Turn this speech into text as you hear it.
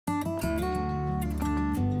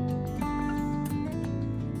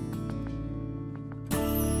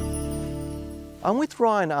I'm with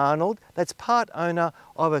Ryan Arnold, that's part owner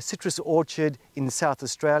of a citrus orchard in South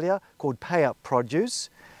Australia called Pay Up Produce.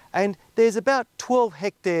 And there's about 12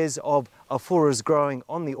 hectares of aphoras growing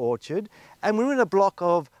on the orchard, and we're in a block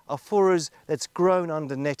of aphoras that's grown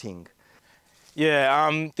under netting.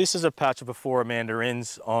 Yeah, this is a patch of aphora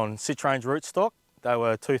mandarins on citrus rootstock. They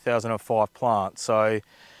were 2005 plants, so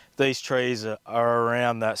these trees are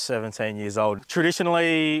around that 17 years old.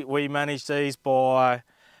 Traditionally, we manage these by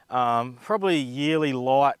probably yearly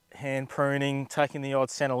light hand pruning, taking the odd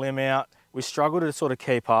centre limb out. We struggle to sort of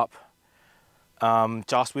keep up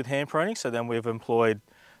just with hand pruning, so then we've employed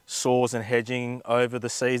saws and hedging over the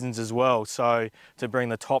seasons as well, so to bring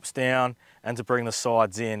the tops down and to bring the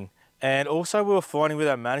sides in. And also we were finding with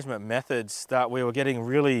our management methods that we were getting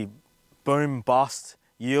really boom bust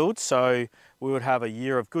yields, so we would have a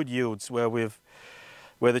year of good yields where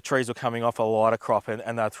the trees were coming off a lighter crop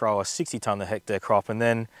and they'd throw a 60 tonne a hectare crop, and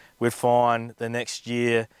then we'd find the next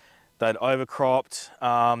year they'd overcropped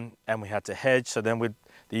and we had to hedge, so then the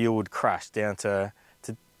yield would crash down to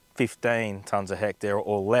 15 tonnes a hectare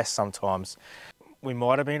or less sometimes. We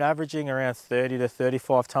might have been averaging around 30 to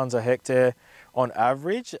 35 tonnes a hectare on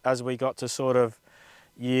average as we got to sort of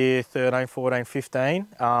year 13, 14, 15,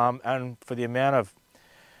 and for the amount of,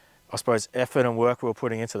 I suppose, effort and work we were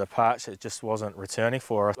putting into the patch, it just wasn't returning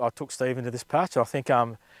for us. I took Steve into this patch. I think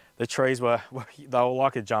the trees were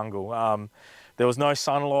like a jungle. There was no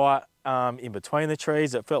sunlight in between the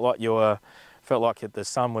trees. It felt like the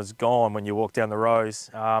sun was gone when you walked down the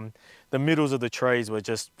rows. The middles of the trees were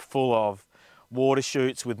just full of water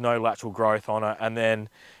shoots with no lateral growth on it, and then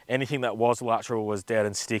anything that was lateral was dead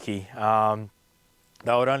and sticky.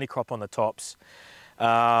 They would only crop on the tops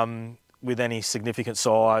with any significant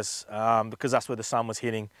size because that's where the sun was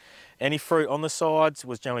hitting. Any fruit on the sides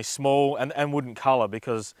was generally small and wouldn't colour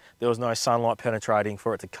because there was no sunlight penetrating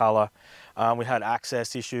for it to colour. We had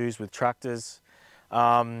access issues with tractors,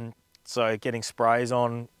 so getting sprays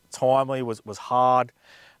on timely was hard.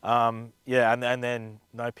 Yeah, and then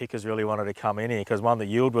no pickers really wanted to come in here because the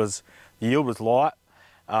yield was light.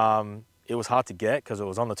 It was hard to get because it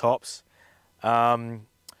was on the tops.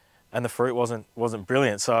 And the fruit wasn't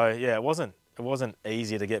brilliant, so yeah, it wasn't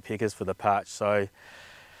easy to get pickers for the patch. So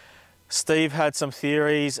Steve had some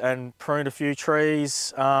theories and pruned a few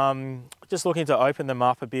trees, just looking to open them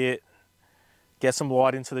up a bit, get some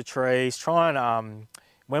light into the trees, try and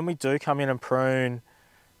when we do come in and prune,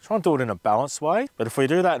 try and do it in a balanced way. But if we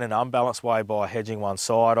do that in an unbalanced way by hedging one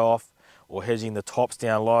side off or hedging the tops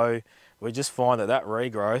down low, we just find that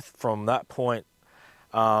regrowth from that point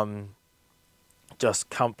just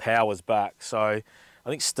powers back. So I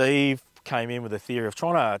think Steve came in with a theory of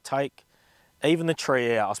trying to take even the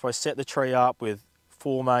tree out. I suppose set the tree up with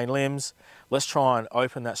 4 main limbs. Let's try and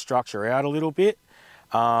open that structure out a little bit,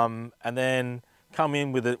 and then come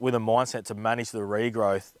in with a mindset to manage the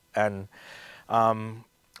regrowth. And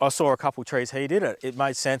I saw a couple of trees he did it. It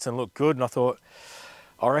made sense and looked good, and I thought,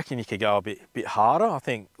 I reckon you could go a bit harder. I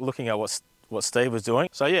think looking at what Steve was doing.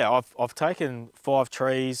 So yeah, I've taken 5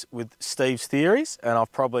 trees with Steve's theories, and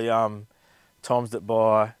I've probably times it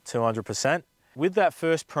by 200%. With that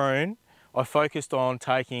first prune, I focused on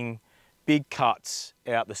taking big cuts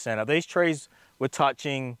out the centre. These trees were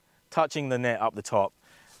touching the net up the top.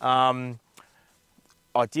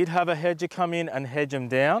 I did have a hedger come in and hedge them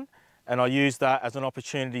down, and I used that as an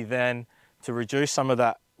opportunity then to reduce some of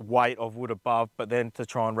that weight of wood above, but then to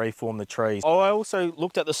try and reform the trees. I also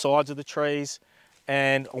looked at the sides of the trees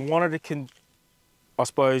and I wanted to, I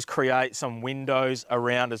suppose, create some windows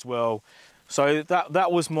around as well. So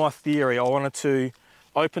that was my theory. I wanted to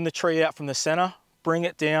open the tree out from the centre, bring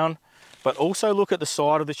it down, but also look at the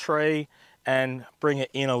side of the tree and bring it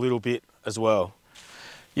in a little bit as well.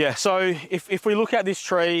 Yeah, so if we look at this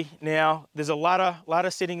tree now, there's a ladder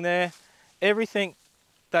sitting there. Everything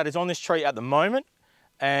that is on this tree at the moment,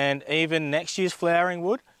 and even next year's flowering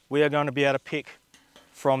wood, we are going to be able to pick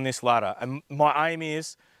from this ladder. And my aim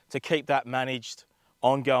is to keep that managed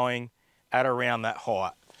ongoing at around that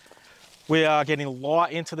height. We are getting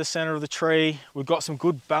light into the centre of the tree. We've got some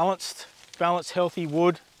good balanced healthy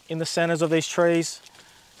wood in the centres of these trees.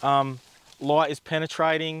 Light is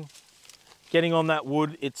penetrating, getting on that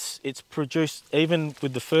wood. It's produced, even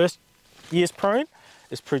with the first year's prune,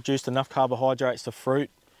 it's produced enough carbohydrates to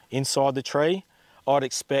fruit inside the tree. I'd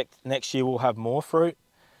expect next year we'll have more fruit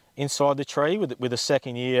inside the tree with a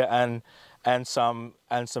second year and some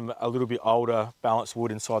a little bit older balanced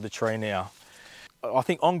wood inside the tree now. I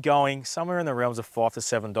think ongoing, somewhere in the realms of $5 to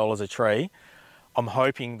 $7 a tree, I'm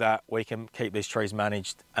hoping that we can keep these trees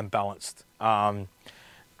managed and balanced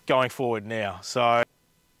going forward now. So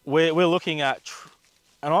we're looking at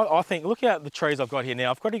And I think, look at the trees I've got here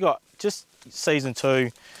now. I've already got just season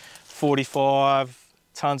 2, 45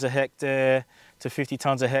 tonnes a hectare to 50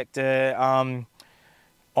 tonnes a hectare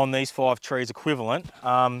on these 5 trees equivalent.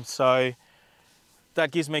 So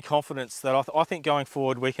that gives me confidence that I think going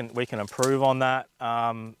forward we can improve on that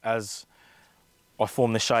as I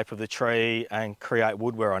form the shape of the tree and create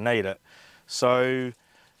wood where I need it. So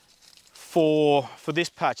for this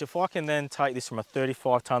patch, if I can then take this from a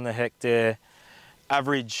 35 tonne a hectare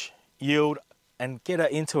average yield and get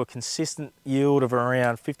it into a consistent yield of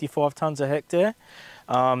around 55 tonnes a hectare,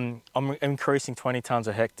 I'm increasing 20 tonnes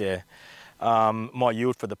a hectare, my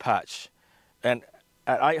yield for the patch. And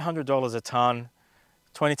at $800 a tonne,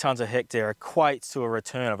 20 tonnes a hectare equates to a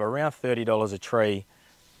return of around $30 a tree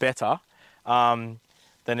better than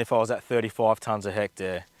if I was at 35 tonnes a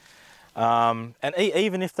hectare. And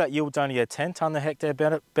even if that yield's only a 10 tonne a hectare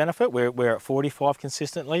benefit, we're at 45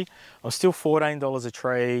 consistently, I'm still $14 a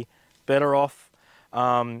tree better off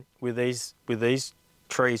with these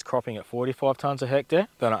trees cropping at 45 tonnes a hectare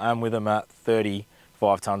than I am with them at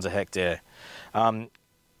 35 tonnes a hectare. And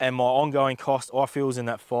my ongoing cost, I feel, is in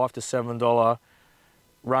that $5 to $7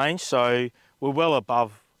 range, so we're well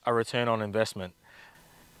above a return on investment.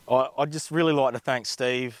 I'd just really like to thank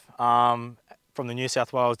Steve from the New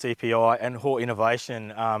South Wales DPI and Hort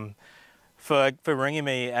Innovation for ringing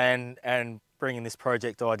me and bringing this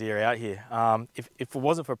project idea out here. If it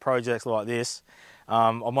wasn't for projects like this,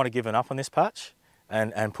 I might have given up on this patch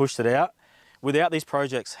and pushed it out. Without these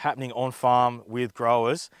projects happening on farm with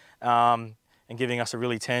growers and giving us a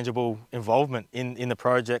really tangible involvement in the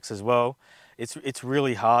projects as well, it's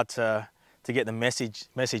really hard to get the message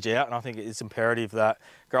out, and I think it's imperative that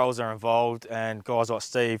growers are involved and guys like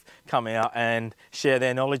Steve come out and share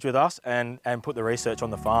their knowledge with us and put the research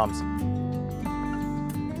on the farms.